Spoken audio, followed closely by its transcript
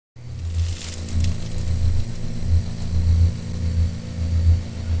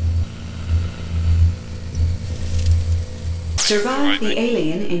Survive the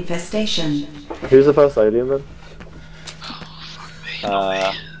alien infestation. Who's the first alien then?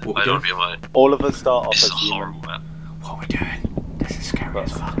 I don't be mine. All of us start off This as is a human. horrible map. What are we doing? This is scary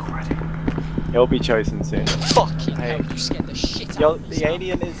as fuck already. He'll be chosen soon. Fucking hell, you scared the shit Yo, out of me. the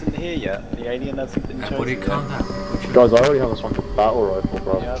alien isn't here yet. The alien hasn't been chosen. Everybody calm down. Guys, I already have a fucking battle rifle,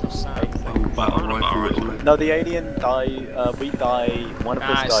 bro. Yeah, Oh, battle rifle. no, the alien die. We die. One of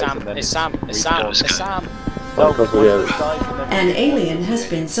us dies and then It's Sam. It's Sam. respawn. It's Sam. No, Oh, one of us dies and then An alien has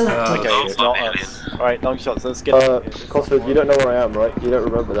been selected. Okay, Oh, it's fuck not the alien. us. Alright, long shots. Let's get out of here. Cosford, you don't know where I am, right? You don't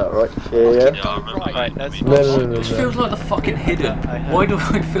remember that, right? Yeah. Yeah, I remember. Right, let's No. This feels like the fucking hidden. Why do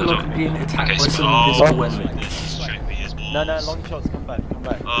I feel like I'm being attacked by some invisible enemy? No, long shots. Come back.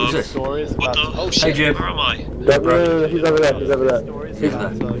 Who's this? Story is What about. the? Oh Hey shit. Jim. Where am I? No, he's over there, Story is Who's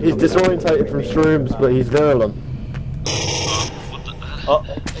about- that? He's disorientated from shrooms, but he's virulent. What the hell?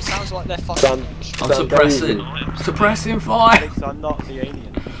 Oh, It sounds like they're Sam, fucking. I'm suppressing. Suppressing fire. Alex, I'm not the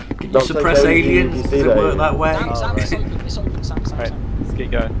alien. Can you Don't suppress say alien, aliens? you Does see it that work alien. that way? Sam, it's open. It's open. Sam. Alright, let's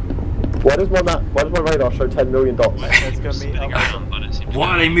get going. Why does my radar show 10 million dots? Let's go meet Spinning up. around, but it seems Why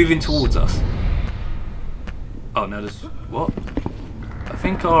are they moving towards us? Oh no, there's what? I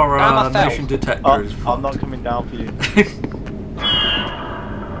think our I fell. motion detector Oh, is I'm fucked. not coming down for you.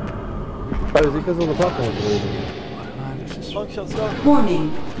 Oh, is it because all the platforms are moving? Long shots, go.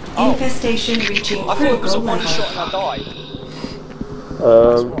 Warning. Infestation reaching I thought it was a critical one level. shot and I died.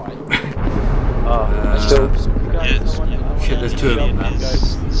 Oh, Still, Yes. Shit, there's two of them now.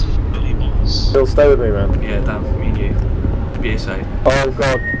 It's bully boss. still stay with me, man. Yeah, damn, me and you. BSA. Oh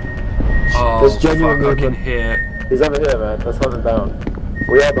god, Oh, There's genuine fuck, I can movement. hear. he's over here, man. Let's hunt him down.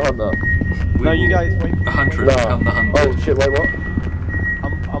 We are the hunter. No, you guys wait. The hunter No. has become the hunter. Oh shit, wait, what?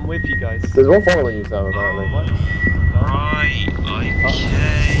 I'm with you guys. There's one following you, Sam, apparently. Right,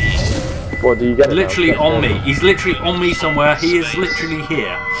 okay. What, do you get it now? Literally on me. He's literally on me somewhere. He is literally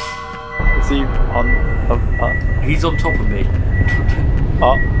here. Is he on? He's on top of me.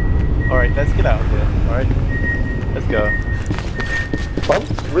 Alright, let's get out of here. Alright, let's go.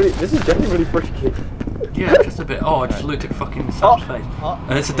 This is genuinely really freaky. Yeah, just a bit. Oh, I just looked at fucking Sam's face. Oh.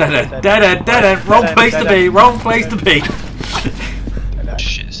 And it's a dead end. Dead end. Dead end. Wrong place to be. Wrong place to be.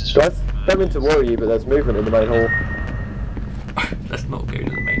 Shit, this is Guys, don't mean to worry you, but there's movement in the main hall. Let's not go to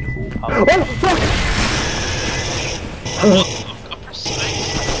the main hall. Oh, fuck! I pressed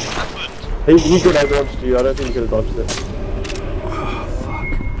space. What happened? He could have dodged you, I don't think he could have dodged it. Oh, fuck.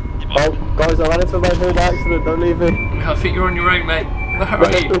 Oh, guys, I ran into the main hall by accident, don't leave me. I think you're on your own, mate. Where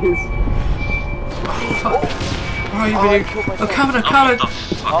are you? Please. Oh, fuck. Where are you, Billy? Oh, Calvin, Calvin.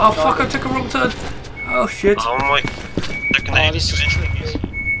 Oh, fuck, I took a wrong turn. Oh, shit. Oh my. They're connected this to is enemies.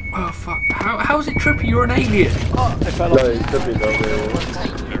 Oh, fuck. How is it trippy? You're an alien. I fell No, off. he could be though.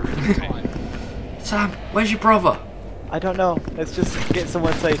 Sam, where's your brother? I don't know. Let's just get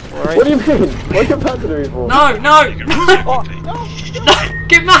somewhere safe, alright? What do you mean? What are you about to do me for? No, no. Oh, No.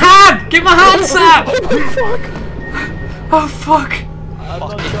 Give my hand. Give my hand, Sam. Oh, fuck. fucking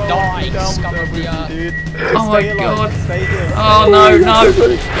die, scum of the earth. Dude. Oh my Stay alive, god. Stay here. Oh, no, no.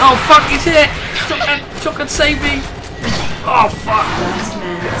 Oh, fuck, he's here. Shotgun, save me. Oh, fuck. Last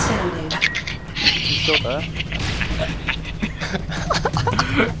man standing. He's still there.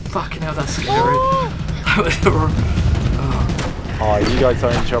 Fucking hell, that's scary. That was horrible. Oh, you guys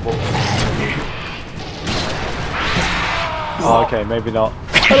are in trouble. Oh, okay, maybe not.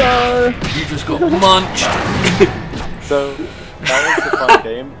 Hello! You just got munched. So, that was a fun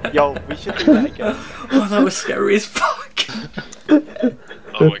game. Yo, we should do that again. Oh, that was scary as fuck.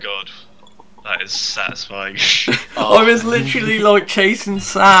 oh my god. That is satisfying. I was literally like chasing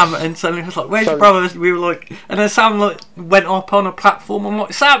Sam, and suddenly I was like, "Where's your brother?" And we were like, and then Sam like went up on a platform. I'm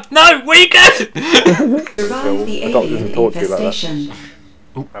like, "Sam, no, where you go?" Survive the I thought this alien was talk to you about that. infestation.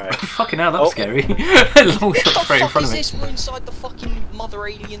 Alright. Fucking hell, that was scary. Long What shot the straight in fuck front is of me. this? We're inside the fucking mother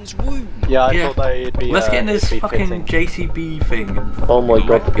alien's womb. Yeah, I Yeah. thought that it'd be. Let's get in this it'd be fucking fitting. JCB thing. And Oh my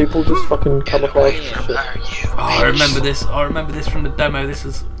god, the people just fucking camouflage and shit. oh, I remember this. I remember this from the demo. This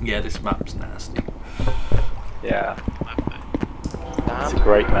is this map's nasty. Yeah, it's a Damn.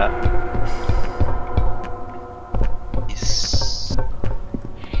 great map.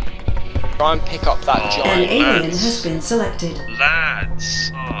 Try and pick up that Oh. An giant. alien lads. has been selected.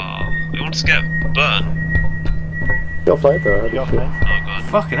 Lads. Oh, we want to get burnt. Got flight though. You got shit. me? Oh god.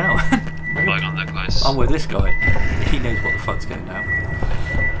 Fucking hell. Spygon, they're close. I'm with this guy. He knows what the fuck's going down.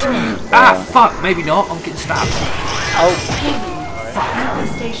 Ah, fuck. Maybe not. I'm getting stabbed.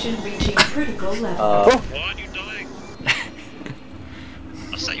 Infestation reaching critical level. Why are you dying?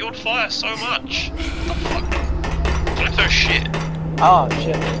 I set you on fire so much. What the fuck? Can I throw shit? Ah,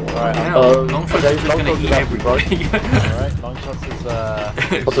 shit. Alright, Yeah, long shots okay, is long gonna shots eat is actually broke. everybody. alright, long shots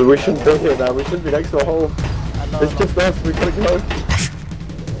is Also, we shouldn't be here now. We shouldn't be next to a hole. It's just us. We gotta go.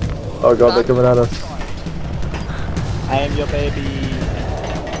 Oh god, they're coming at us. I am your baby.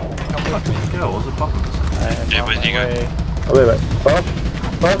 Let's go, what's the problem? I am Yeah, on where my do you go? way. Oh, wait, wait.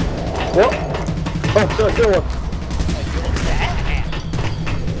 What? Oh, sorry, still one.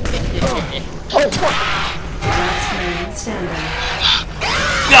 Oh, fuck! Last man standing.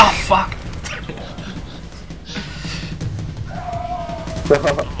 Oh fuck!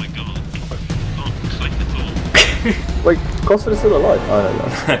 Oh my god. Can't click at all. Wait, Cosford is still alive?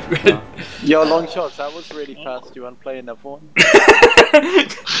 I don't know. Yo, long shots, that was really fast. Do you want to play another one?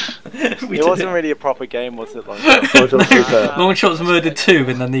 It wasn't really a proper game, was it, long shots? Long shots murdered 2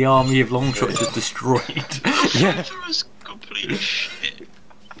 and then the army of long shots is destroyed. That was complete shit.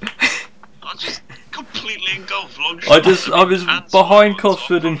 I just completely engulfed long shots. I was behind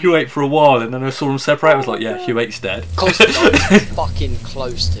Cosford and Huate for a while and then I saw them separate. I was like, yeah, Huate's dead. Cosford, I was fucking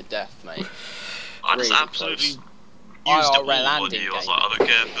close to death, mate. I just really absolutely used IRL it all on landing you. I was game. like, I don't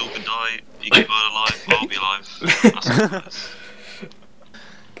care, Bill can die, you can burn alive, I'll be alive. That's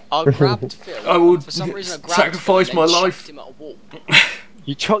I grabbed Phil. I will for some reason I grabbed sacrifice him my and then life. chucked him at a wall.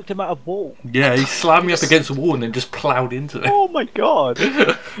 You chucked him at a wall. Yeah, he slammed me up against the wall and then just ploughed into it. Oh my god.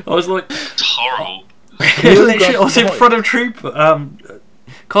 I was like, it's horrible. literally, I was in front of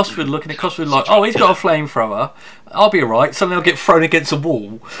Cosford looking at Cosford like, oh, he's got a flamethrower. I'll be alright. Suddenly I'll get thrown against a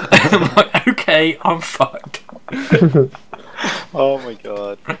wall. And I'm like, okay, I'm fucked. Oh my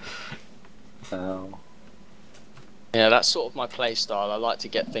god. Oh. Yeah, that's sort of my play style. I like to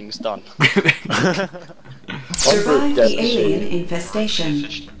get things done. Survive the alien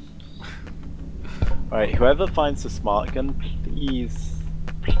infestation. Alright, whoever finds the smart gun, please.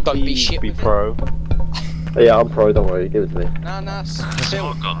 Don't be Please shit be with pro. Yeah, I'm pro, don't worry, give it to me. Nah,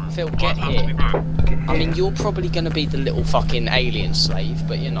 Smart gun. Phil, Why get does it have to be here. broke? I mean, you're probably going to be the little fucking alien slave,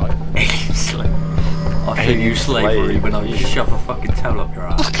 but you know. I think you slavery when I shove a fucking towel up your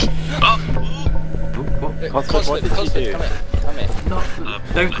ass. What? Cosford, what did you do? Come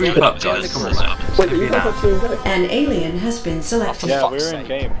here. Don't group up, guys. Come on, man. Wait, Give me you guys that. actually in game? An alien has been selected. Yeah, fuck's we're in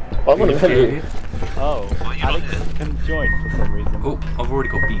sake. game. I'm on the menu. Oh, Why are you not Alex here? can join for some reason. Oh, I've already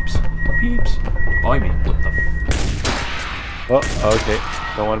got beeps. Beeps. Buy me. What the f... Oh, okay.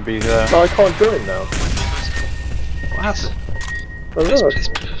 Don't want to be there. No, I can't join now. What happened? I don't know.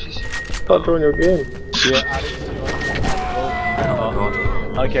 Can't join your game. Yeah, Alex, Oh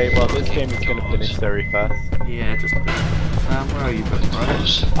god. okay, well, this game is going to finish very fast. Yeah, just a bit. Sam, where are you, bro?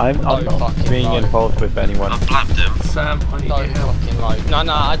 I'm Oh, not fucking being no. involved with anyone. I blabbed him. Sam, I need No, your help. fucking low.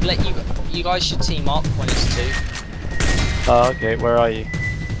 No, I'd let you. You guys should team up when it's 2. Oh, okay, where are you?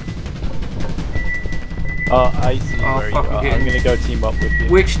 Oh, I see Oh, where you fuck, are. okay. I'm going to go team up with you.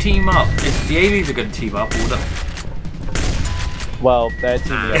 Which team up? If the aliens are going to team up, or the... Well, they're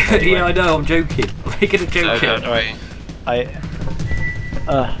teaming up anyway. Yeah, I know, I'm joking. I'm making a joke Okay, here. wait.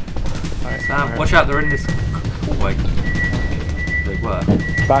 Alright, Sam, watch out, they're in this hallway. They were.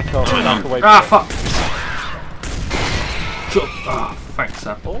 back off, back away Ah, from fuck! Ah, thanks,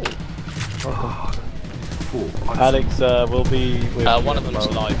 Sam. Oh. Oh, Alex, we'll be with you One of in a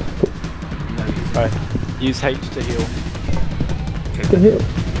them's moment. live. Alright, use H to heal. Okay.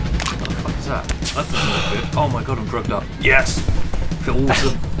 What the fuck is that? That's not good. Oh my god, I'm drugged up. Yes! Feel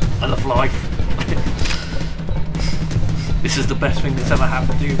awesome. I love life. This is the best thing that's ever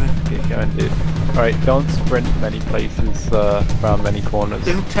happened to you, man. Keep going, dude. Alright, don't sprint many places, around many corners.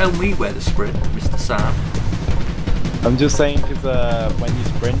 Don't tell me where to sprint, Mr. Sam. I'm just saying because when you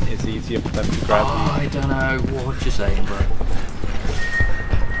sprint, it's easier for them to grab Oh, I don't know what you're saying, bro.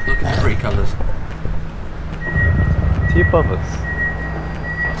 Look at the pretty colours. you. See above us.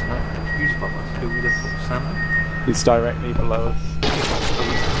 I don't know. Who's above us? Who are we looking for? Santa? He's directly below us. Are we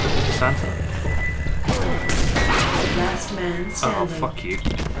looking for Santa? Last man Oh, standing. fuck you.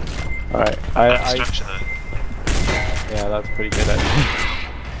 Alright, Extraction there. yeah, that's pretty good actually.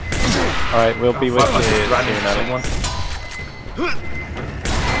 Alright, we'll be with Fuck, I you just ran soon, into Alex. someone.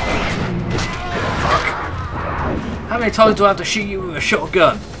 How many times do I have to shoot you with a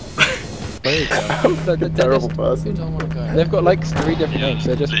shotgun? I'm a terrible person. Don't want to go. They've got like 3 different names.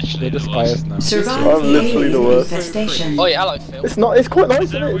 They're just biased now. Survive I'm the literally the alien worst. infestation. Oh yeah, hello Phil. It's not, it's quite nice,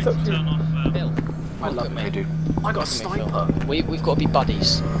 isn't There it? we It's can actually... turn off. Phil. I love me. me, dude. I got a sniper. We've got to be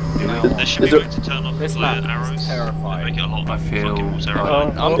buddies. There should be Is it- a way to turn off This the map is arrows. terrifying. Make it a lot I feel- fucking more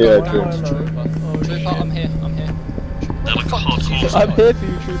terrifying. I'm Yeah, going true. to Trooper, I'm here. They're like a hardcore. I'm here for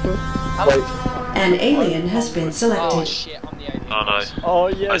you, Trooper. Hello. Wait, An alien has been Oh selected. shit, I'm the alien. Oh no. Oh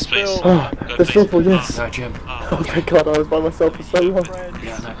yes, Nice, please. Bill. Oh, Go, there's please. people, yes. No, Jim. Oh thank God, I was by myself for so long.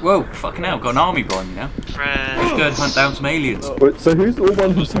 Yeah, no. Whoa, fucking hell, got an army behind me now. Friend. Let's go and hunt down some aliens. Wait, so who's all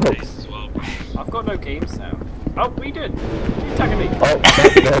by Please themselves? as well. I've got no games now. Oh, what are you doing? You're attacking me. Oh,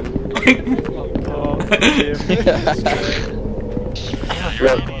 that's dead.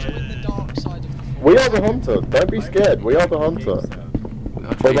 Yeah, We are the hunter. Don't be scared. We are the hunter.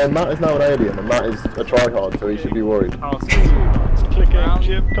 But then Matt is now an alien, and Matt is a tryhard, so he should be worried. I'll see you. Clicking,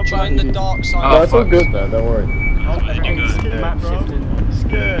 Jim, come back. Join the dark side. No, it's all good, man. Don't worry. Where did you go? Scared, Map bro. shifting.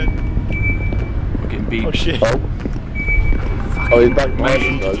 Scared. We're getting beat. Oh shit. Oh, oh, he's back behind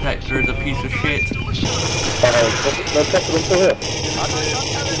Motion us, guys. detector is a piece of shit. No, Cosford, I'm still here.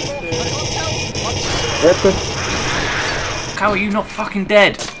 What the? How are you not fucking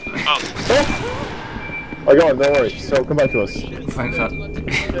dead? Oh, I got him. Don't worry. So come back to us. Thanks, Dad.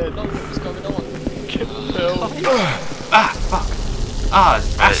 What's going on? Ah, fuck. Ah,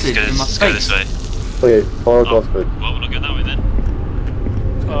 it's right, acid in my let's go this face. way. Okay, follow Cosford. Well, we're not going that way then.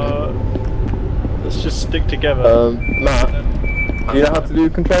 Let's just stick together. Matt, do you know how to do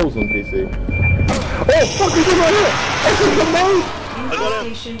controls on PC? Oh, fuck, he's in right here!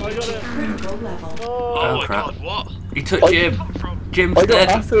 Infestation reaching critical level. Oh, Oh, my crap. god, what? He took Jim. Come from? Jim's I got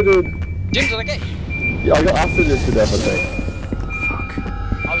dead. acided. Jim, did I get you? Yeah, I got acided to death, I think. Fuck.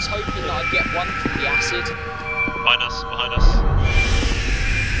 I was hoping that I'd get one from the acid. Behind us, behind us.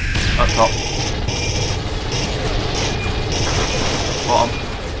 Up top. Bottom.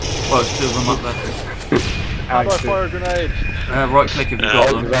 Well, there's two of them up there. How do I fire a grenade? Right click if you've got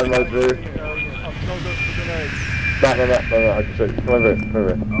Oh, them. because I'm right through. I've not got the grenades. Matt, I can show you. Come over here, come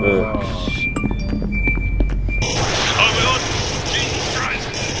over here. Oh my god! Jesus Christ!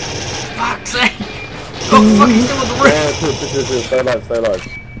 Fuck's sake! Oh fuck, he's still on the roof! Yeah, stay alive, stay alive.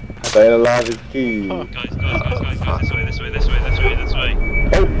 Staying alive is key. Guys, this way.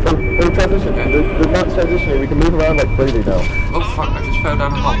 Oh, transition. The map's transitioning. We can move around like freely now. Oh fuck, I just fell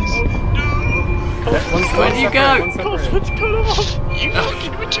down a hole. Where do you go? You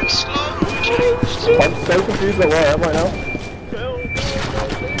fucking were too slow! I'm so confused about where I am right now.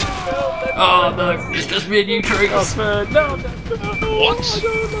 Oh no, it's just me and you, Trigger. What?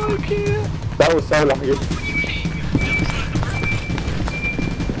 That was so lucky.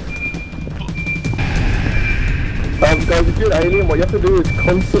 Guys, if you're an alien, what you have to do is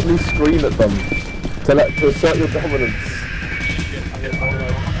constantly scream at them to assert your dominance.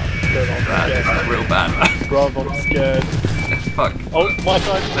 Bad, this is real bad, man. Bro, I'm scared. Fuck. Oh, my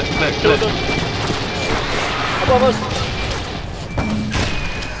side. Look. Kill them. Above us.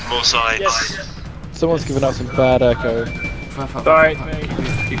 More sides. Yes. Someone's giving out some bad echo. Fuck. Sorry, it's me.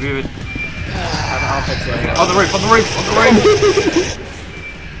 Keep moving. I'm half excited. On the roof.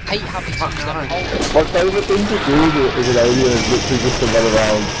 Hate having to use them holes. My favourite thing to do as an alien is literally just to run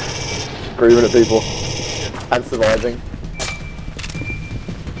around screaming at people and surviving.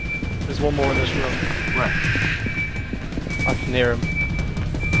 There's one more in this room. Right. I can hear him.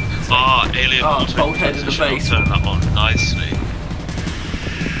 Ah, alien auto bolt head in the transition. face. Turn that on nicely.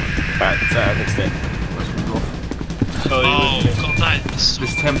 Right, so I fixed it. Oh, god, that is so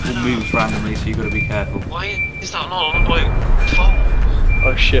This temple moves randomly, so you got to be careful. Why is that not on my phone?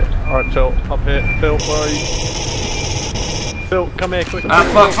 Oh shit. Alright, Phil, up here. Phil, where are you? Phil, come here, quick. Ah,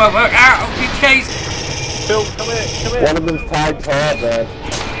 fuck! Ow! I'm being chased! Phil, come here. One of them's tagged hard there.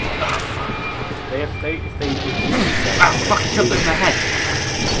 They Ah, fuck! Jump in the head.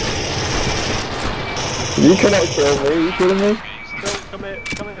 You cannot kill me, are you kidding me? Phil, come here,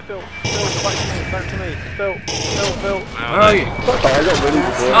 Phil. Phil, back to me. Phil. Where are you? Oh, I got really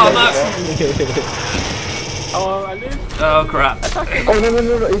bored. Oh no! Oh, I live. Oh crap! Oh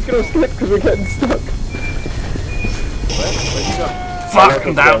no, he's gonna slip because we're getting stuck. Where'd you go? Fuck!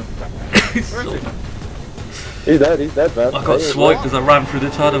 I'm down. He's dead, man. I got swiped as I ran through the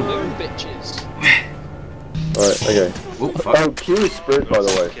tunnel. Little bitches. Alright, okay. Oh fuck! Oh, Q is sprint, by the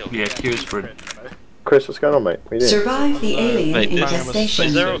way. Yeah, Q is sprint. Chris, what's going on, mate? What are you doing? Survive the alien Mate, this- infestation.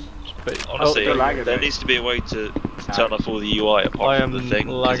 Is there honestly, you're lagging, there mate. needs to be a way to turn off all the UI I apart am from the thing.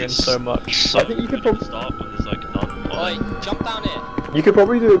 'cause lagging it's so much. So I think you could good at prob- the start when there's like none. Oi, jump down here. You could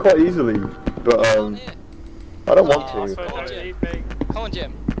probably do it quite easily, but Down here. I don't want Oh, to. Come on, Jim. Come on,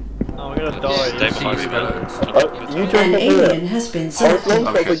 Jim. Oh, we're gonna Stay die. behind me, man. You jump An up alien here. has been Oh, it's selected.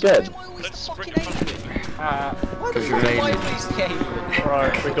 longshotz again. Let's sprint in front of me. Why the Because you're fuck an am I alien. always the alien?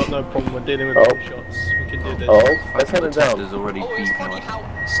 Alright, we've got no problem. We're dealing with Oh. long shots. We can do this. Oh, let's head him down. There's already Oh, it's beat funny me. how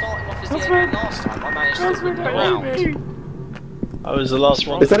starting off as the alien last time, I managed to win the round. I was the last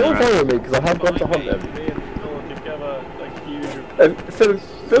one. Is anyone following me? Because I have gone to hunt them. Me and Phil are together, like huge.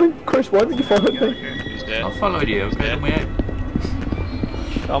 Phil and Chris, why did you follow me? Who's there? I followed you. I was going on my own.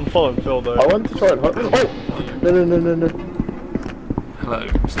 I'm following Phil though. I want to try and hunt. Oh! No. Hello,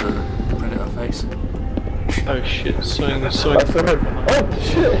 Mr. Predator face. Oh shit, swing. That's so hard. Oh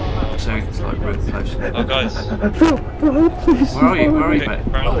shit! So it's like really close. Oh, guys. Phil, please. Where are you, mate?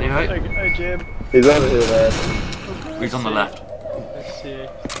 Oh, you right? Hey Jim. He's over here, man. He's on the left. Let's see.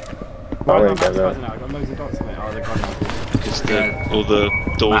 Oh, we ain't getting there. I've got loads of dots in it. Oh, they're gone now. Because all the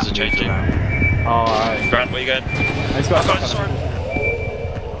doors are changing. Oh, alright. Grant, where you going? He's got a Oh, sorry.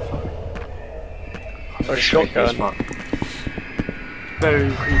 A shotgun.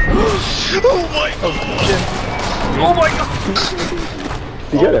 Very creepy. Oh my god! Oh my god!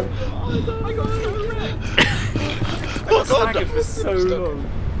 You get him? I got staggered for so long.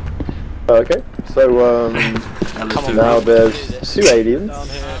 Okay, so now there's 2 aliens. Down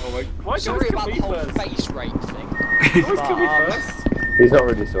here. Oh my. Why do you Sorry always about kill the me whole first? face rape thing. You always kill me first. He's not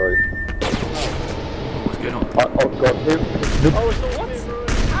really sorry. What's going on? Oh god, him. Oh, it's not what?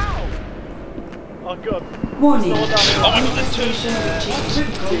 Oh god. Warning. Oh, I got the Station reaching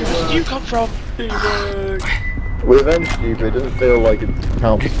critical Where level. did you come from? With them stupid, it doesn't feel like it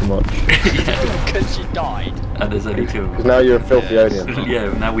counts too much. Because you died. And there's only 2 of Because them. now you're a filthy alien.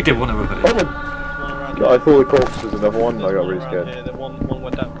 Yeah, now we did one of Oh them. my god, I thought the corpse was another one, I got really scared. Yeah, the one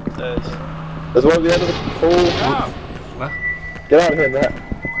went downstairs. There's one at the end of the hall. Well, Get out of here, Matt.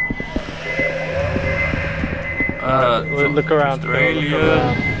 Look around. Phil, look Australia.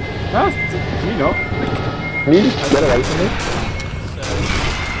 around. No, you not. Can you just get away from me?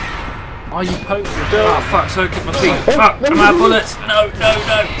 Oh, you poked me. Oh fuck, so I kicked my feet. Fuck, I'm out of bullets. No.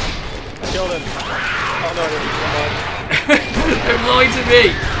 Kill him. Oh no, Don't lie to me.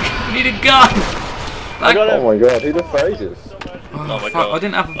 You need a gun. I got him. Oh my god, who the phages? Oh, Oh my fuck, god. I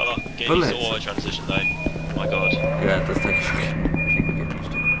didn't have Oh, get bullets. used to auto transition though. Oh my god. Yeah, it does take a second.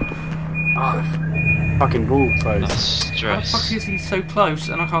 Ah, fucking wall closed. That's How the stress. fuck is he so close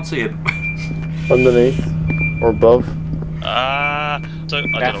and I can't see him? Underneath? Or above? So I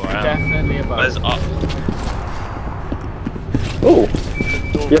don't know where I am. Definitely Where's above. up? Oh!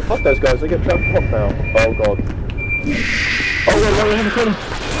 Yeah, fuck those guys, they get trapped up now. Oh god. Oh god, right in the corner!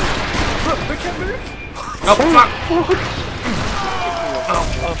 Oh fuck!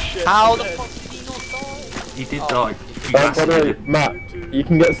 Oh shit. How the fuck did he not die? He did die. He By the massively way, did. Matt, you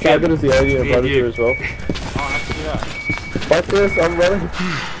can get staggered as the alien Yeah, predator you. as well. Oh, I have to do that. Like this, I'm running. Can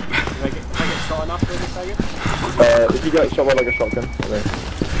I get shot enough for a second? If you get shot by like a shotgun, I think.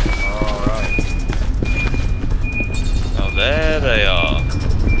 Alright. Oh, there they are.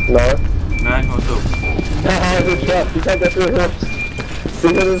 No. No, not at all. Haha, good trap, you can't get through here.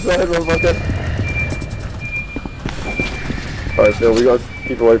 See you inside, motherfucker. Alright, Phil, we gotta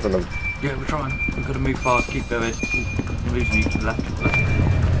keep away from them. Yeah, we're trying. We've got to move fast, keep going. I'm losing you to the left.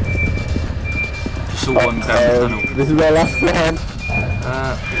 Just saw one down the tunnel. This is our last round.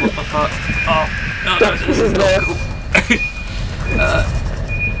 What the fuck? Oh, no, this is not cool.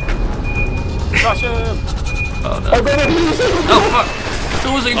 Crush him! Oh no. Oh, god, Oh fuck!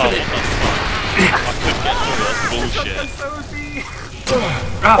 Doors Oh, infinite! I couldn't get through, that's bullshit.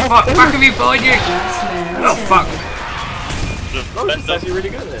 Ah fuck! Back of you, behind you! Oh fuck! Bend That's actually them, really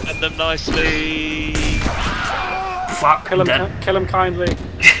good at this. bend them nicely. Fuck! Kill dead. him, kill him kindly.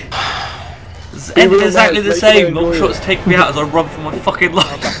 It's ended exactly the Make same. it Long enjoy shots take me out as I run for my fucking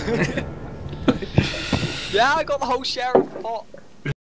life. Yeah, I got the whole sheriff pot.